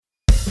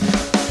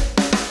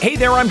Hey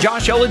there, I'm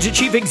Josh Elledge, the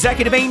Chief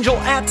Executive Angel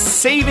at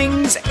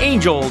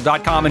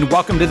SavingsAngel.com, and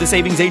welcome to the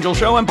Savings Angel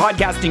Show. I'm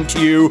podcasting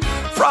to you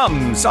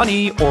from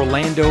sunny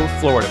Orlando,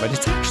 Florida, but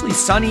it's actually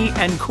sunny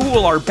and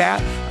cool.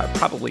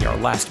 Probably our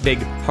last big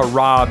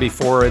hurrah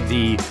before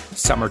the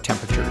summer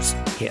temperatures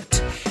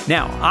hit.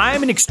 Now,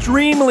 I'm an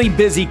extremely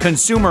busy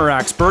consumer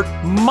expert,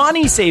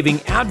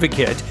 money-saving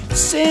advocate,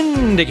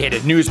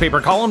 syndicated newspaper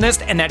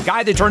columnist, and that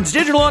guy that turns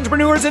digital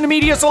entrepreneurs into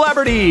media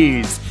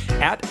celebrities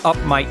at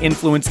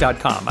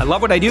upmyinfluence.com. I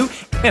love what I do,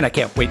 and I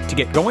can't wait to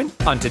get going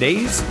on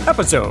today's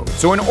episode.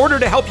 So in order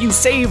to help you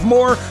save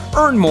more,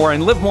 earn more,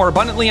 and live more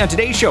abundantly on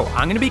today's show,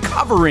 I'm going to be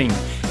covering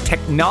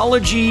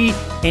technology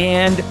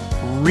and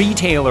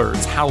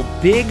retailers, how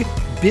big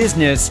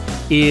business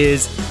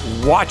is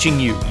watching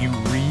you. You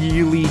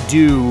really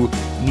do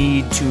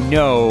need to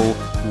know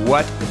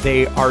what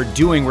they are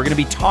doing. We're going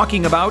to be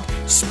talking about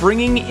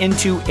springing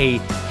into a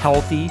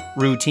healthy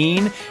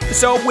routine.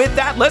 So with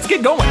that, let's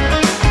get going.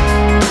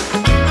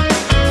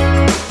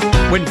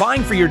 When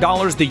vying for your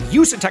dollars, the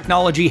use of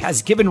technology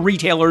has given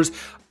retailers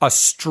a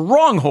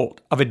stronghold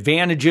of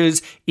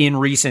advantages in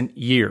recent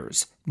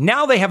years.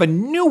 Now they have a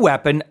new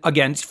weapon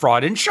against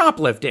fraud and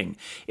shoplifting.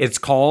 It's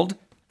called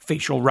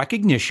facial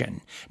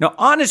recognition. Now,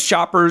 honest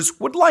shoppers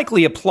would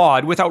likely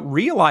applaud without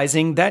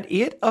realizing that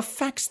it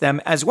affects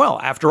them as well.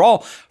 After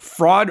all,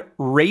 fraud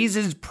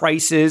raises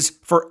prices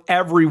for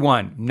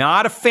everyone.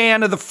 Not a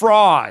fan of the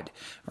fraud,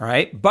 all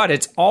right? But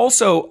it's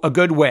also a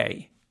good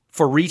way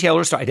for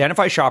retailers to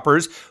identify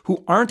shoppers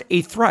who aren't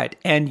a threat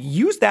and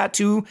use that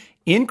to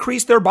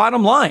increase their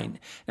bottom line.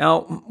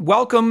 Now,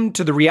 welcome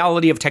to the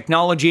reality of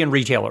technology and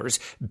retailers.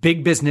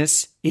 Big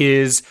business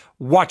is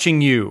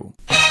watching you.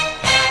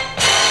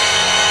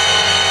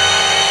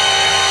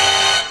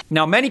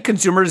 Now, many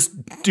consumers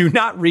do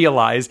not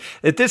realize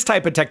that this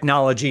type of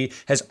technology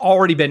has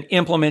already been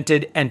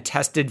implemented and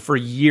tested for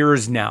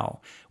years now.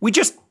 We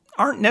just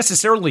aren't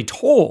necessarily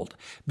told.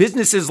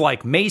 Businesses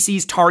like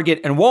Macy's,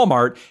 Target, and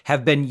Walmart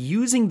have been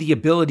using the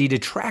ability to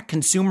track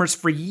consumers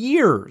for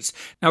years.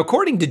 Now,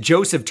 according to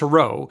Joseph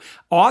Turow,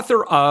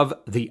 author of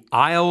The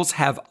Aisles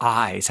Have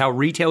Eyes, How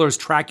Retailers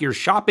Track Your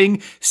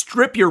Shopping,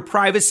 Strip Your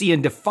Privacy,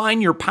 and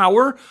Define Your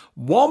Power,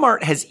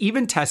 Walmart has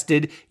even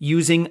tested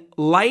using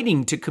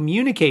lighting to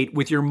communicate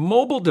with your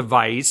mobile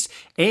device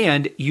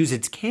and use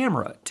its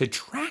camera to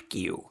track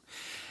you.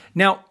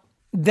 Now,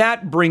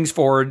 that brings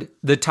forward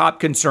the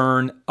top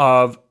concern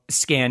of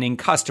scanning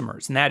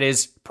customers, and that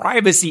is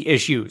privacy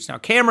issues. Now,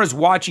 cameras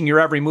watching your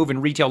every move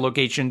in retail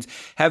locations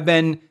have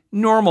been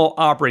normal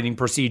operating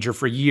procedure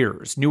for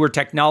years. Newer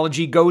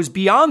technology goes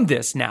beyond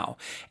this now.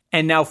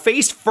 And now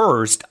Face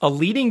First, a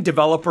leading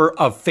developer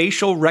of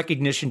facial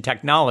recognition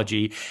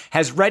technology,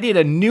 has readied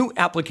a new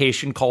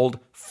application called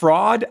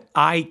Fraud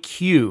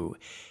IQ.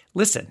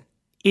 Listen,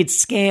 it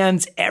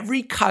scans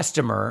every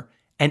customer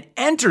and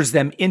enters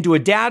them into a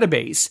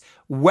database,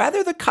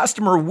 whether the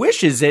customer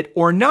wishes it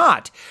or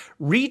not.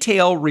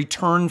 Retail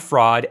return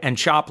fraud and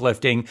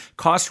shoplifting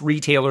cost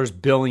retailers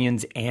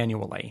billions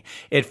annually.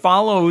 It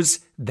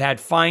follows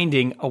that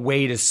finding a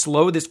way to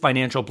slow this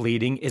financial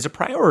bleeding is a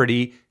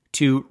priority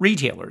to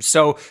retailers.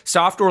 So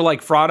software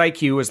like Fraud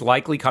IQ is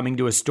likely coming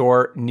to a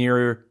store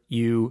near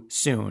you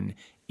soon.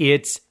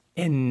 It's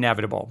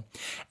inevitable.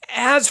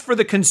 As for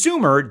the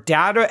consumer,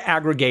 data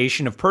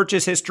aggregation of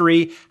purchase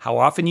history, how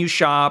often you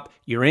shop,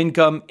 your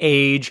income,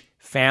 age,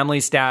 family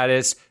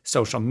status,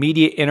 social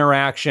media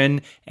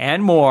interaction,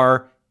 and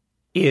more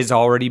is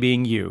already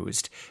being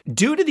used.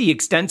 Due to the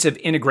extensive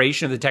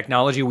integration of the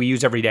technology we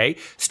use every day,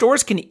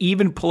 stores can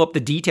even pull up the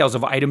details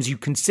of items you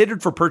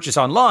considered for purchase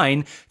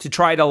online to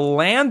try to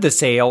land the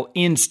sale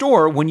in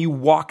store when you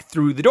walk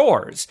through the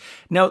doors.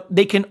 Now,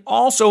 they can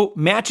also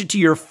match it to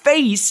your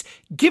face,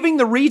 giving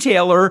the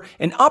retailer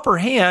an upper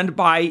hand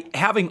by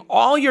having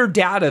all your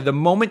data the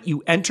moment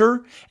you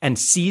enter and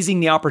seizing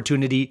the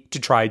opportunity to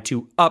try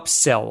to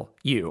upsell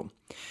you.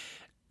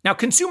 Now,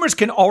 consumers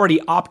can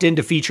already opt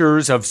into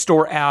features of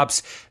store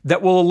apps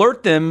that will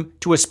alert them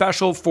to a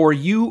special for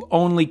you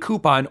only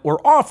coupon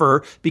or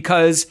offer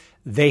because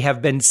they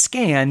have been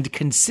scanned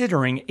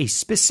considering a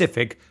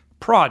specific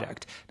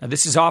product. Now,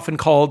 this is often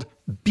called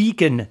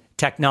beacon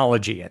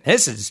technology, and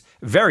this is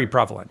very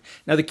prevalent.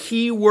 Now, the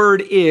key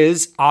word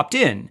is opt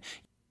in.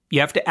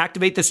 You have to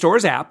activate the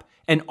store's app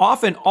and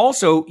often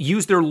also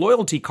use their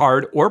loyalty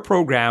card or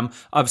program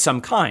of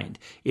some kind.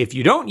 If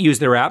you don't use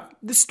their app,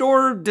 the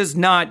store does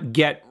not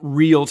get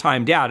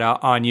real-time data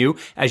on you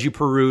as you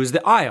peruse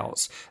the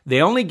aisles.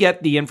 They only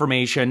get the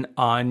information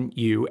on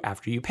you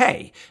after you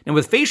pay. And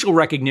with facial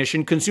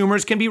recognition,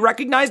 consumers can be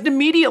recognized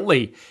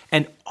immediately,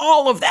 and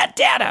all of that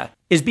data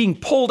is being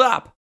pulled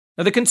up.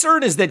 Now, the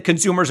concern is that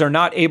consumers are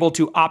not able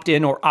to opt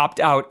in or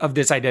opt out of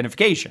this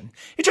identification.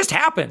 It just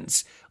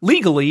happens.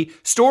 Legally,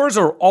 stores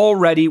are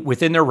already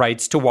within their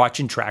rights to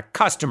watch and track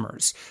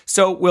customers.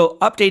 So will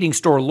updating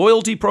store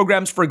loyalty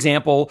programs, for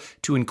example,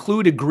 to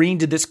include agreeing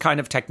to this kind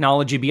of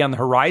technology be on the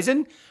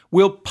horizon?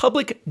 Will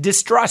public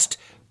distrust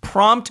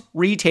prompt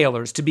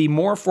retailers to be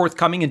more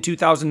forthcoming in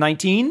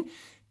 2019?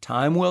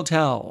 Time will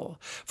tell.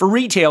 For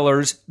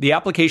retailers, the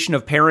application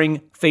of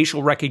pairing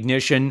facial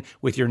recognition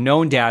with your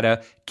known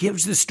data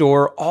gives the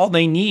store all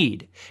they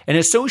need. An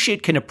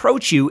associate can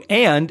approach you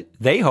and,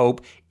 they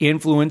hope,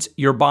 influence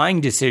your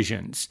buying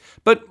decisions.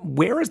 But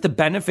where is the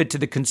benefit to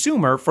the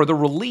consumer for the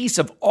release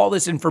of all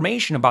this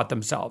information about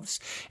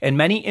themselves? In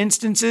many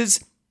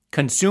instances,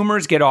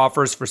 consumers get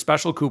offers for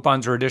special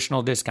coupons or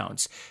additional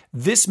discounts.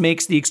 This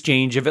makes the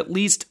exchange of at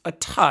least a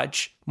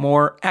touch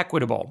more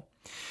equitable.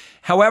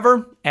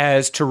 However,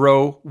 as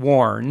Turow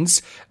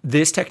warns,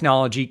 this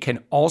technology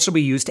can also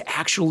be used to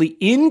actually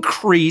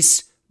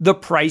increase the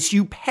price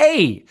you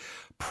pay.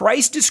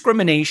 Price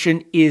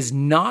discrimination is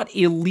not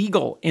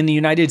illegal in the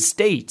United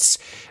States.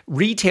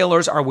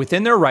 Retailers are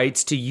within their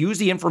rights to use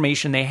the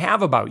information they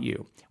have about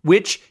you,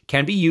 which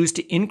can be used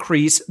to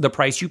increase the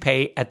price you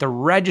pay at the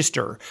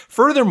register.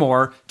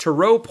 Furthermore,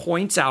 Turow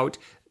points out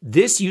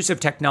this use of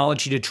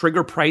technology to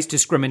trigger price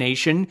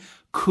discrimination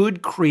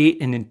could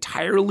create an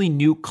entirely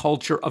new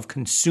culture of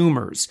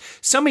consumers.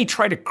 Some may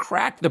try to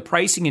crack the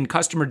pricing and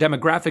customer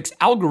demographics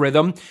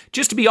algorithm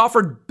just to be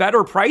offered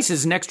better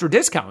prices and extra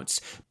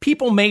discounts.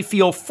 People may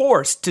feel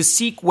forced to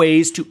seek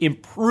ways to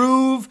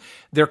improve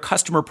their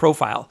customer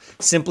profile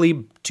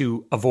simply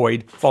to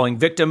avoid falling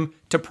victim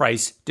to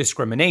price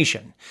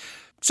discrimination.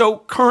 So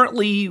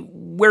currently,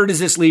 where does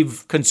this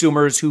leave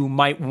consumers who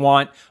might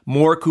want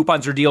more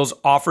coupons or deals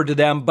offered to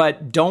them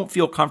but don't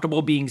feel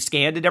comfortable being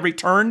scanned at every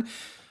turn?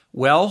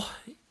 Well,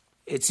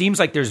 it seems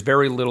like there's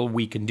very little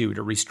we can do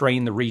to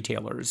restrain the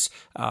retailers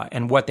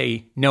and what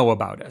they know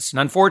about us. And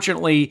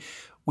unfortunately,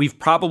 we've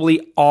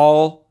probably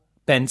all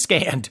been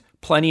scanned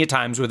plenty of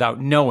times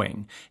without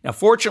knowing. Now,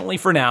 fortunately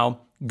for now,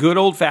 good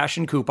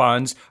old-fashioned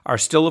coupons are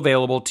still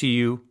available to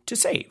you to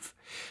save.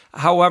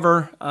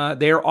 However,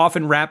 they are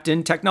often wrapped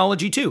in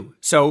technology too.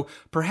 So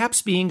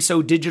perhaps being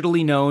so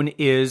digitally known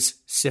is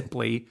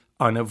simply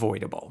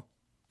unavoidable.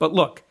 But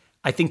look,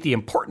 I think the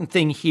important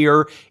thing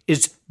here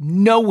is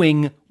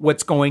knowing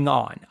what's going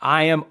on.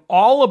 I am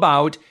all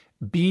about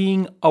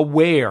being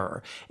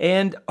aware,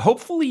 and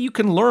hopefully you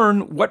can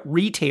learn what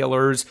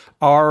retailers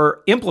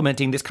are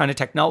implementing this kind of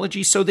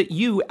technology so that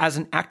you, as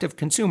an active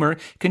consumer,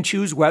 can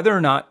choose whether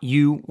or not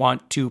you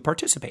want to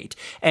participate.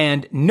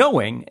 And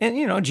knowing,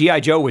 and G.I.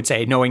 Joe would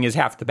say knowing is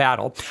half the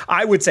battle.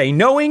 I would say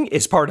knowing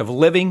is part of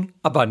living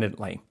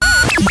abundantly.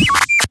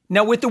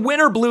 Now, with the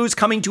winter blues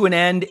coming to an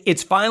end,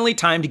 it's finally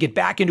time to get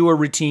back into a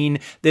routine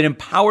that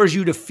empowers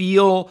you to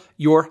feel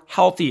your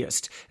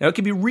healthiest. Now, it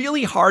can be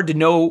really hard to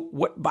know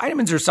what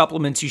vitamins or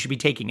supplements you should be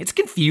taking. It's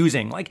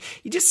confusing. Like,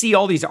 you just see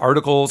all these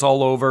articles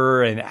all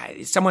over,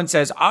 and someone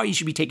says, oh, you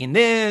should be taking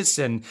this,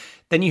 and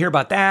then you hear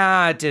about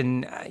that,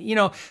 and,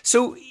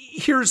 so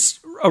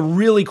here's a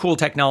really cool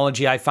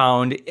technology I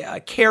found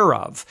Care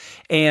of.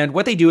 And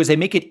what they do is they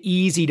make it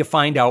easy to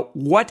find out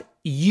what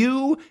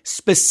you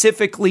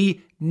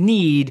specifically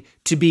need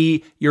to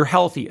be your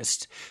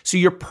healthiest. So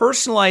your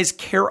personalized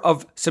Care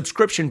of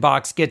subscription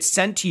box gets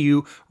sent to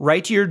you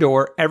right to your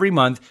door every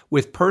month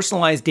with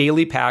personalized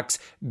daily packs,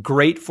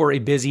 great for a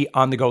busy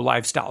on-the-go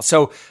lifestyle.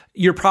 So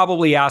you're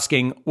probably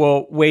asking,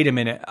 well, wait a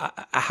minute,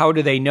 how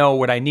do they know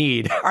what I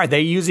need? Are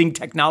they using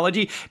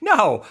technology?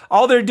 No,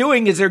 all they're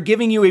doing is they're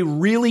giving you a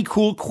really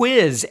cool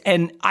quiz.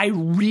 And I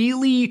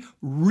really,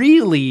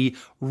 really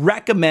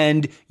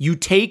recommend you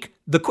take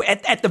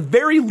at the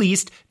very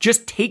least,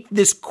 just take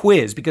this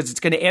quiz because it's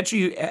going to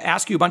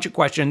ask you a bunch of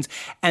questions,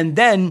 and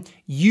then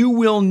you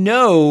will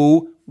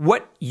know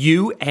what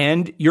you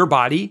and your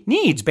body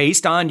needs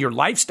based on your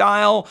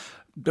lifestyle,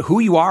 who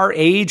you are,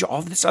 age,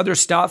 all this other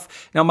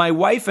stuff. Now, my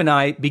wife and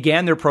I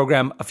began their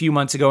program a few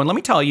months ago, and let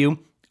me tell you,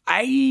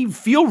 I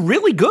feel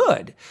really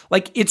good.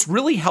 Like, it's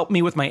really helped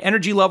me with my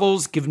energy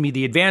levels, given me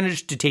the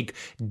advantage to take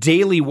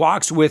daily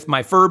walks with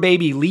my fur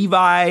baby,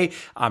 Levi.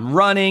 I'm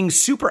running,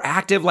 super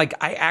active. Like,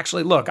 I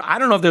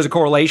don't know if there's a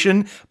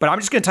correlation, but I'm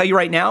just going to tell you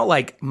right now,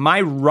 like,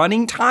 my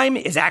running time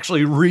is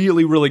actually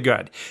really, really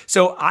good.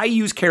 So I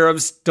use Care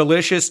of's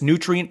delicious,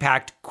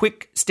 nutrient-packed,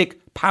 quick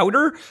stick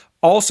powder,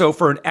 also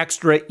for an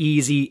extra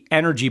easy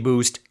energy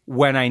boost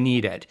when I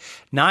need it.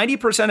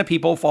 90% of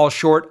people fall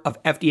short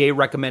of FDA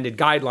recommended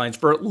guidelines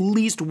for at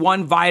least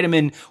one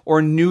vitamin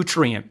or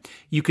nutrient.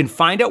 You can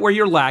find out where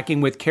you're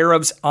lacking with Care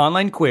of's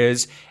online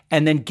quiz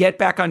and then get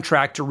back on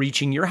track to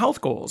reaching your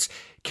health goals.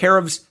 Care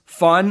of's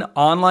fun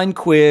online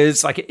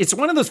quiz, like it's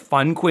one of those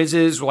fun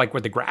quizzes like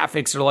where the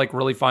graphics are like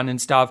really fun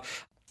and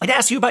stuff. It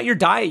asks you about your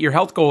diet, your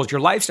health goals, your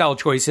lifestyle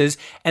choices,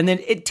 and then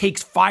it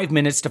takes 5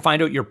 minutes to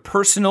find out your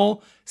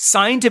personal,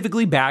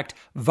 scientifically backed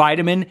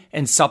vitamin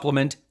and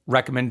supplement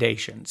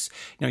recommendations.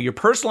 Now, your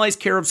personalized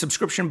Care of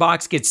subscription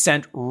box gets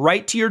sent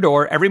right to your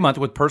door every month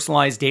with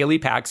personalized daily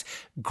packs.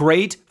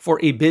 Great for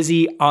a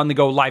busy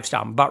on-the-go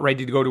lifestyle. I'm about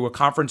ready to go to a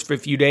conference for a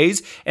few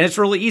days, and it's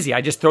really easy.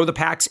 I just throw the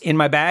packs in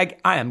my bag.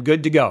 I am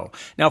good to go.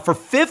 Now, for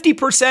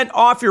 50%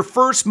 off your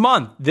first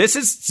month, this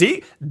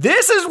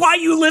is why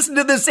you listen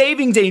to the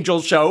Savings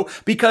Angels show,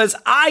 because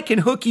I can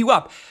hook you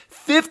up.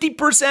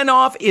 50%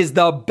 off is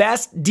the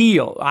best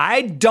deal.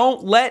 I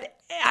don't let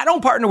I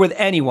don't partner with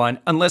anyone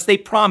unless they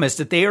promise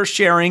that they are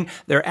sharing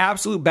their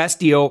absolute best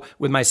deal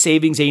with my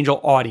Savings Angel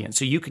audience.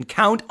 So you can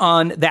count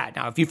on that.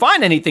 Now, if you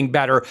find anything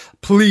better,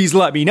 please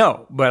let me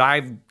know. But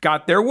I've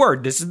got their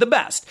word. This is the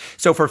best.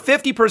 So for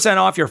 50%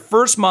 off your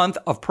first month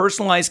of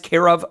Personalized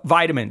Care of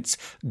vitamins,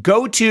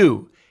 go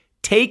to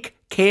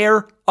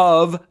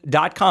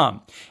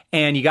takecareof.com.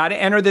 And you got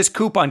to enter this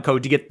coupon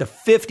code to get the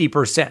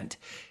 50%.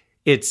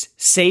 It's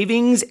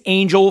Savings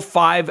Angel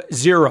 50.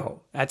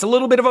 That's a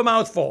little bit of a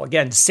mouthful.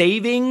 Again,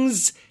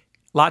 savings,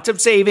 lots of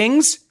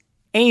savings,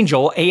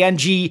 Angel,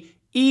 Angel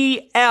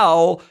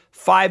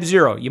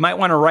 50. You might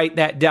want to write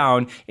that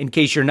down in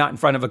case you're not in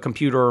front of a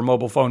computer or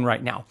mobile phone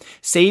right now.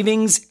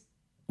 Savings,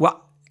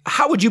 well,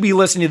 how would you be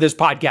listening to this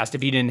podcast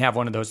if you didn't have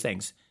one of those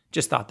things?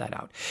 Just thought that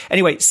out.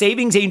 Anyway,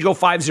 Savings Angel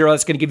 50,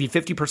 that's going to give you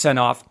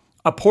 50% off.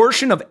 A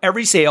portion of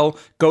every sale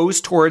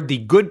goes toward the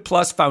Good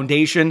Plus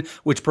Foundation,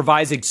 which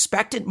provides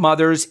expectant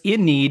mothers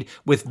in need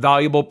with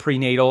valuable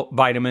prenatal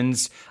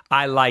vitamins.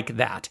 I like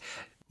that.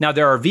 Now,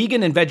 there are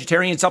vegan and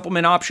vegetarian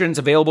supplement options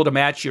available to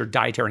match your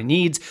dietary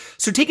needs.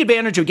 So take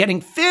advantage of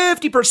getting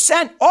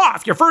 50%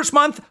 off your first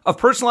month of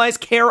Personalized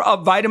Care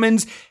of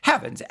vitamins.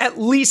 Heavens, at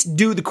least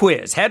do the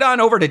quiz. Head on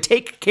over to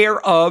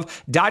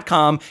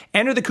takecareof.com,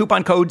 enter the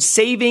coupon code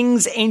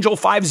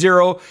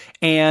SavingsAngel50,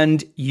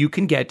 and you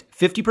can get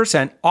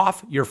 50%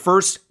 off your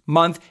first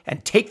month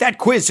and take that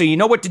quiz so you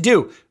know what to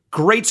do.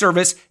 Great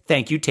service.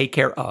 Thank you. Take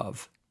care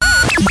of.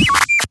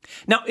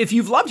 Now, if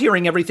you've loved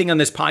hearing everything on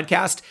this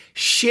podcast,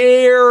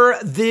 share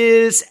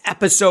this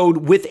episode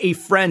with a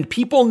friend.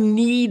 People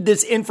need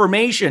this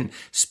information,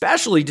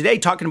 especially today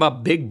talking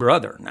about Big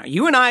Brother. Now,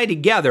 you and I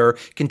together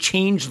can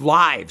change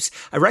lives.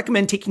 I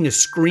recommend taking a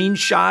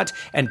screenshot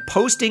and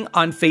posting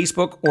on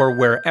Facebook or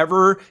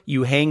wherever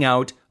you hang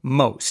out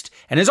most.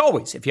 And as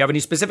always, if you have any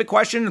specific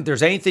question, if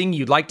there's anything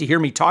you'd like to hear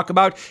me talk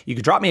about, you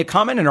could drop me a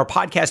comment in our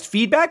podcast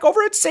feedback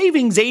over at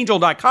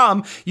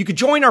savingsangel.com. You could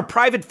join our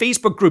private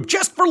Facebook group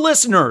just for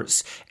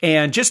listeners.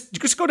 And just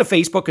go to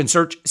Facebook and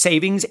search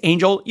Savings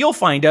Angel. You'll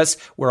find us.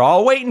 We're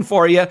all waiting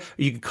for you.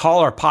 You can call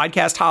our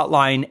podcast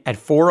hotline at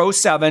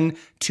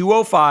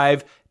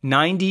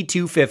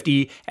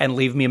 407-205-9250 and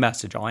leave me a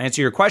message. I'll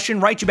answer your question,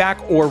 write you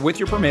back, or with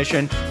your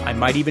permission, I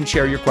might even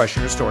share your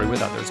question or story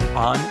with others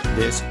on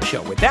this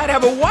show. With that,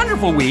 have a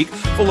wonderful week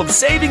full of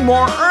saving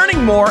more,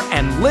 earning more,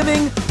 and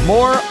living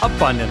more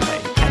abundantly.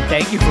 And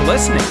thank you for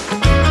listening.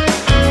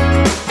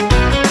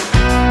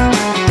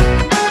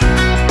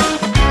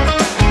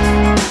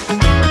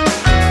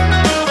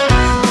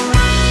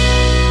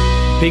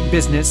 Big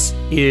business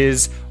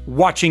is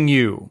watching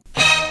you.